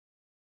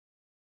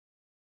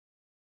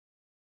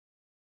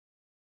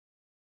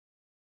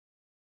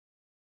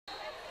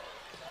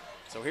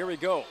So here we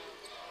go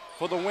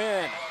for the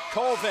win.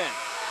 Colvin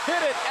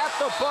hit it at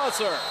the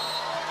buzzer.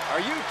 Are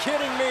you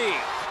kidding me?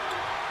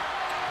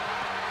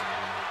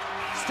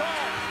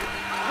 Start.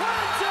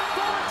 Wins it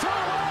for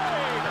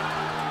Tulane.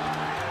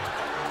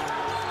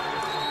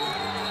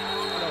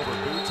 Over.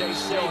 Butte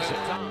saves it.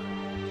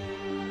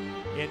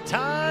 In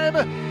time,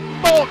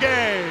 ball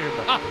game.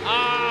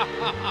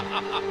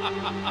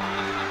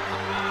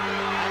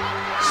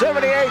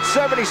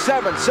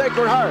 78-77,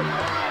 Sacred Heart.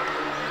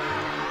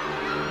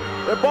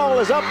 The ball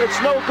is up, it's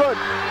no good.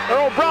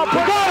 Earl Brown, we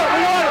got it,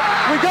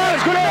 we got it,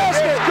 it's good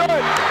basket. It's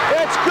good,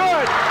 it's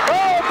good.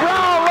 Earl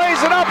Brown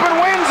lays it up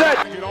and wins it.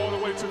 Get all the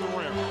way to the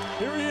rim.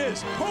 Here he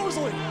is,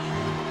 Mosley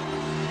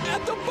at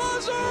the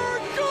buzzer,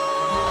 good!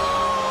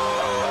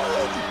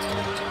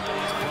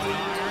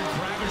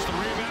 Travis the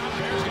rebound,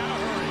 Bears gotta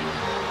hurry.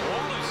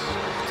 Wallace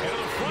into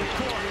the front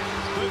court,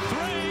 the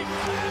three,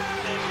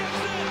 and he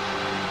gets it.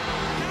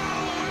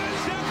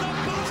 Cowens at the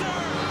buzzer.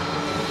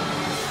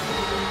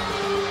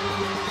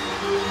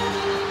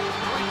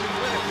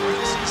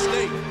 NC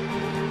State.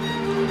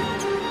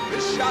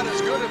 This shot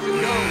is good if it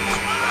goes.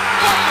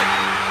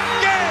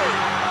 Game!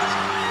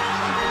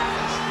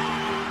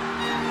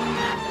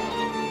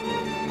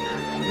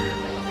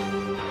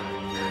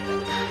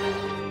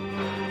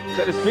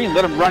 Set a screen,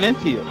 let him run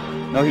into you.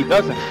 No, he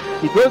doesn't.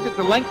 He throws it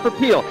the length for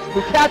Peel,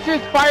 who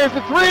catches, fires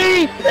the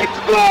three. It's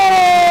good!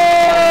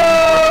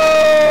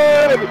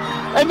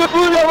 And the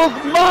Blue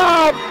Devils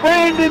mob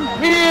Brandon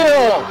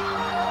Peel.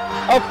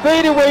 A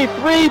fadeaway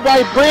three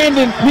by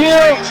Brandon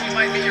Peel. He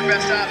might be your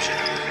best option.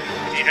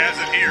 He has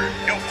it here.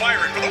 He'll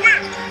fire it for the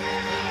win.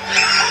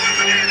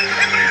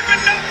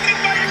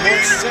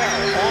 Marcel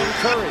on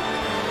Curry.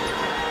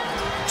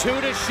 2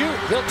 to shoot.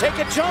 He'll take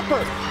a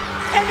jumper.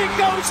 And it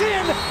goes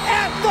in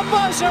at the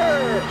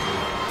buzzer.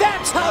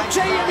 That's how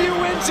JMU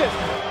wins it.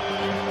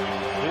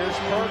 Here's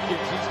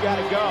Perkins. He's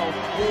got to go.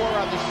 4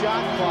 on the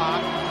shot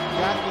clock.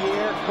 Got the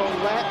air.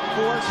 Colette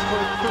force for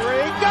 3.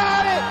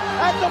 Got it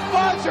at the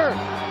buzzer.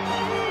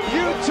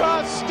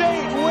 Utah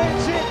State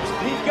wins it.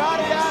 He got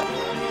it out.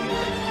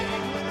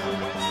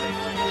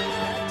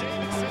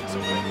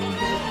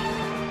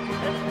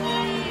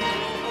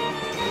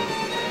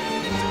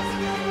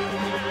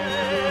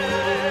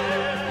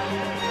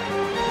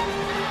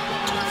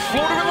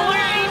 Floater in the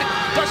lane.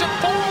 Doesn't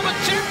fall. The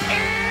tip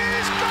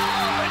is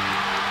gone.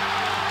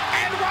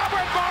 And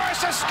Robert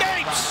Morris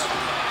escapes.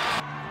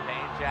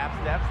 Payne jab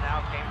steps.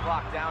 Now game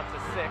clock down to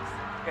 6.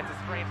 Gets a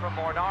screen from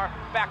Mornar.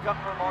 Back up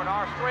for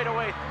Mornar. Straight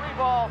away. 3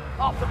 ball.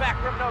 Off the back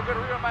rim. No good.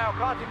 Rebound by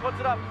Alconti. Puts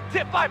it up.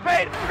 Tip by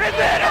Payne. It's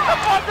in at the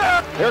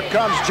buzzer. Here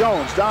comes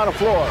Jones down the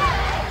floor.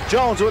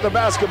 Jones with the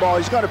basketball.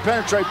 He's going to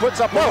penetrate.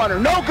 Puts up a runner.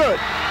 No good.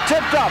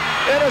 Tipped up.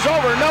 It is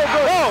over. No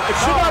good. No, it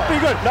should not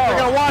be good. No.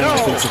 They're going to watch it.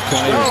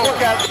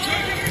 Look at it.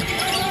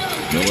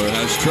 Miller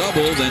has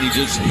trouble, then he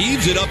just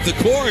heaves it up the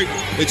court.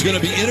 It's going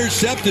to be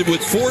intercepted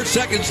with 4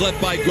 seconds left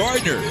by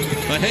Gardner.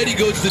 Ahead he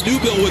goes to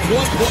Newbill with 1.5,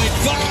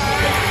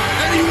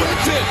 and he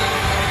wins it.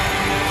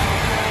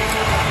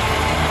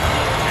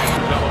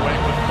 Fell away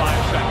with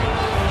 5 seconds.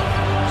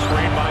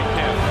 Screen by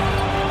Kim.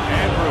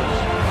 Andrews.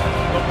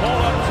 The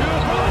pull-up 2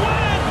 for the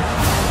win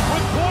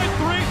with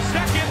 0.3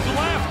 seconds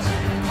left.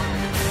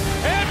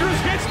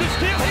 Andrews gets the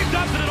steal. He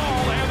does it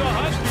all, and the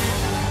Huskies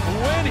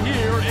win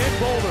here in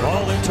Boulder.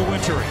 Ball into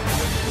Wintering.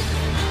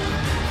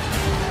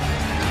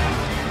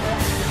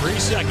 3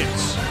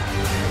 seconds.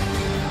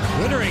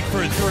 Wintering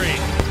for 3.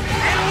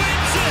 And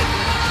wins it!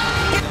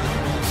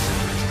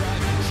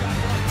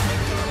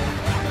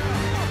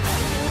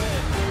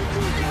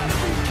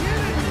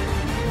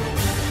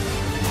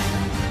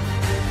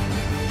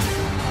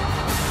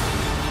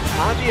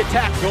 On the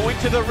attack, going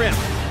to the rim.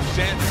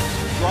 Sanders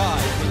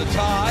drive for the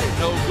tie,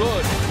 no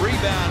good.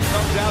 Rebound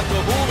comes out to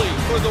Hooley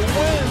for the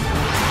win.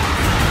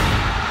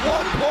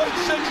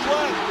 1.6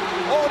 left.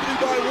 Albany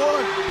by 1.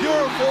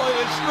 Purifoy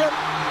is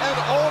stripped, and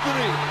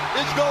Albany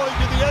is going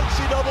to the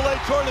NCAA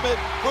tournament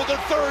for the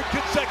 3rd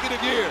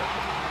consecutive year.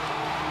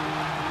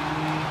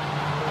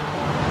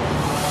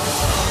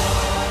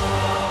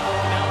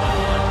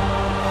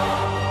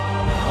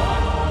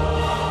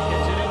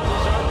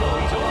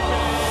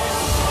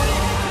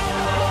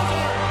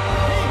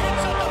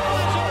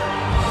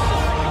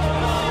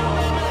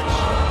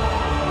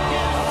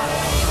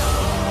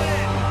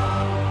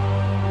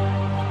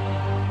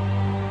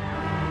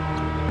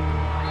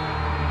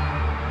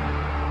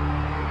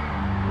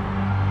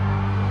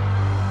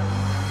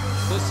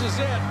 This is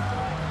it.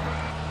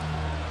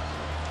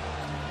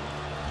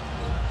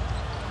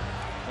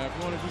 Now, if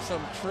you want to do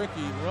something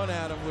tricky, run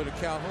at him with a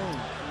Calhoun.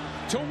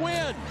 To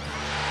win.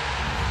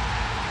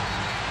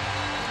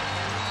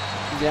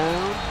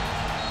 Down.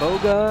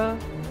 Boga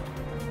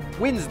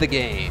wins the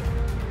game.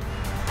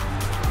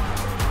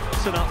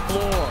 Davidson up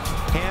floor.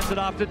 Hands it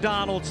off to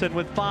Donaldson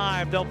with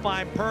 5. They'll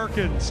find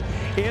Perkins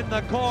in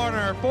the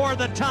corner for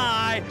the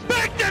tie.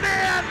 Backed it in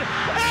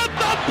at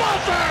the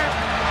buzzer.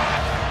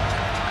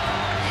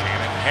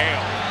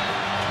 Hale.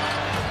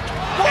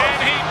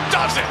 And he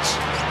does it!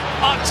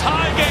 A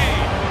tie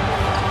game.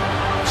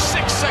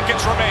 6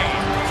 seconds remain.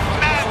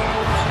 Madden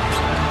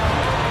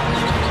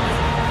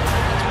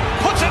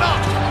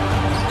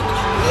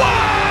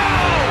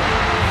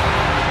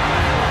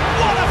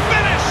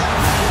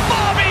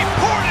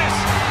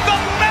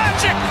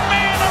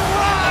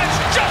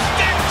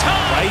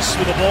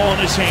with the ball in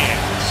his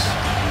hands.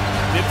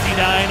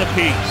 59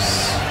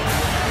 apiece.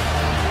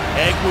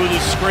 Egg with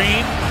a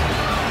screen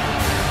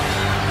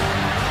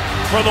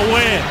for the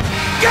win.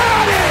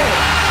 Got it!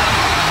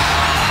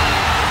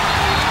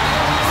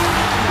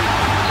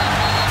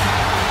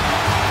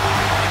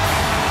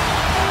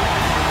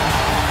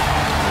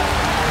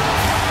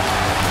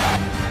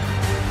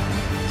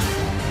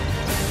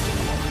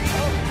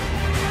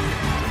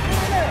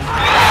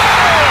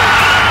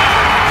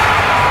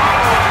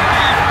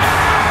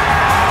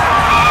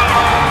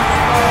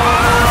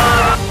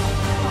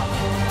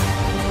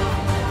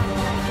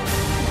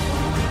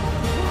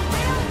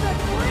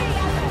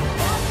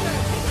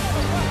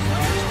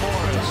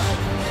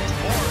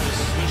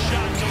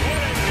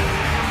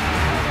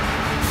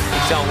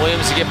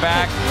 Williams to get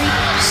back.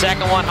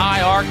 Second one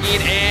high,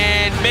 arcing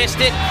and missed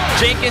it.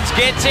 Jenkins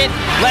gets it,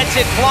 lets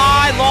it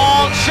fly.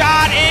 Long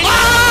shot.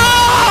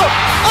 Oh!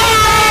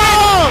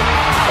 Oh!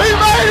 He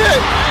made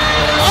it!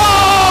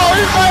 Oh!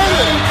 He made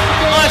it!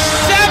 A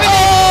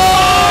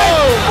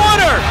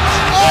 75-footer!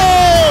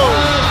 Oh!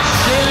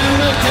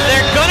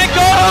 They're gonna go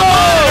to the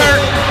monitor.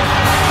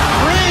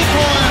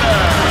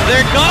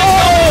 They're gonna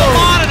go to the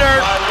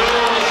monitor.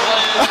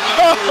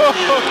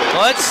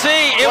 Let's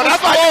see. It was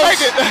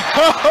close.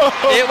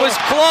 It was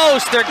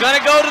close. They're going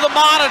to go to the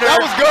monitor. That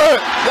was good.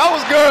 That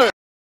was good.